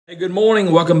Hey, good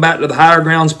morning. Welcome back to the Higher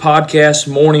Grounds Podcast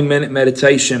Morning Minute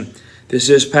Meditation. This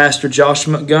is Pastor Josh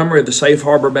Montgomery of the Safe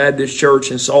Harbor Baptist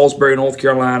Church in Salisbury, North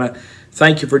Carolina.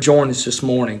 Thank you for joining us this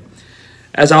morning.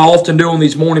 As I often do on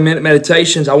these morning minute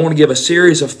meditations, I want to give a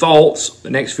series of thoughts, the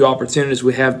next few opportunities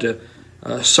we have to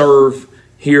serve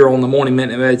here on the morning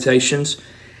minute meditations.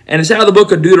 And it's out of the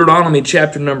book of Deuteronomy,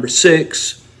 chapter number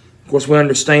 6. Of course, we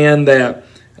understand that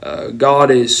God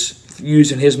is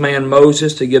using his man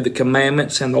Moses to give the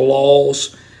commandments and the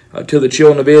laws to the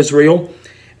children of Israel.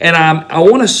 And I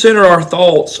want to center our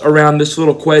thoughts around this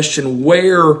little question: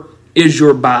 where is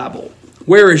your Bible?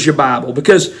 Where is your Bible?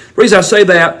 Because the reason I say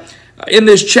that, in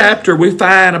this chapter we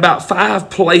find about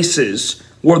 5 places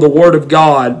where the Word of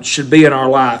God should be in our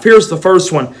life. Here's the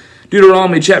first one,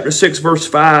 Deuteronomy chapter 6,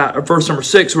 verse number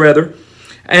 6 rather.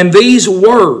 And these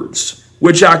words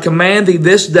which I command thee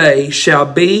this day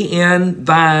shall be in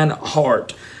thine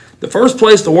heart. The first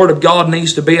place the Word of God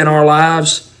needs to be in our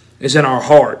lives is in our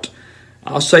heart.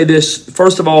 I'll say this,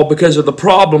 first of all, because of the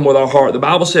problem with our heart. The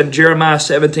Bible said in Jeremiah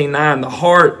 17:9, the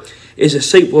heart is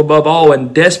deceitful above all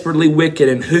and desperately wicked,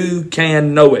 and who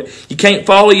can know it? You can't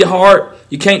follow your heart.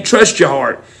 You can't trust your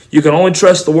heart. You can only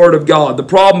trust the Word of God. The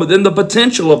problem within the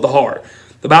potential of the heart.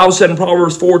 The Bible said in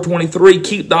Proverbs 4:23,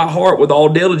 keep thy heart with all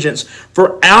diligence,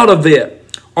 for out of it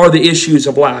are the issues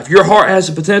of life. Your heart has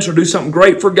the potential to do something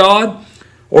great for God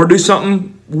or do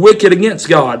something wicked against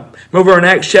God. Over in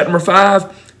Acts chapter number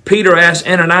 5, Peter asked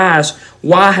Ananias,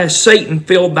 why has Satan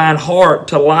filled thine heart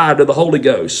to lie to the Holy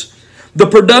Ghost? The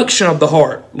production of the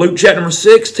heart. Luke chapter number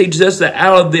 6 teaches us that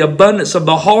out of the abundance of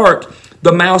the heart,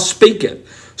 the mouth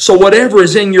speaketh. So whatever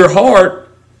is in your heart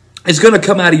is going to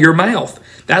come out of your mouth.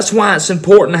 That's why it's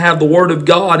important to have the Word of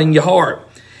God in your heart.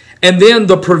 And then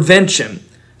the prevention.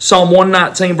 Psalm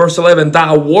 119 verse 11,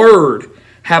 thy word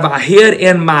have I hid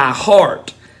in my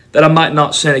heart that I might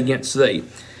not sin against thee.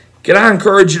 Can I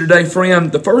encourage you today,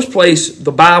 friend? The first place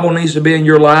the Bible needs to be in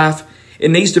your life, it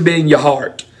needs to be in your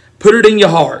heart. Put it in your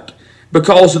heart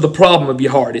because of the problem of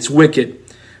your heart. It's wicked.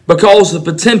 Because of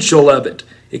the potential of it.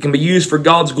 It can be used for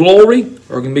God's glory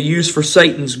or it can be used for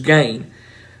Satan's gain.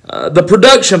 The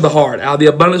production of the heart, out of the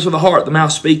abundance of the heart, the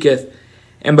mouth speaketh.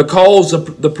 And because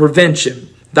of the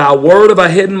prevention, thy word have I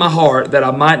hid in my heart that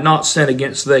I might not sin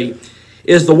against thee.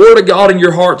 Is the Word of God in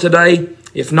your heart today?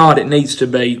 If not, it needs to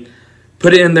be.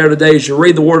 Put it in there today as you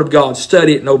read the Word of God,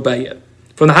 study it and obey it.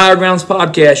 From the Higher Grounds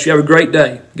Podcast, you have a great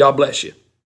day. God bless you.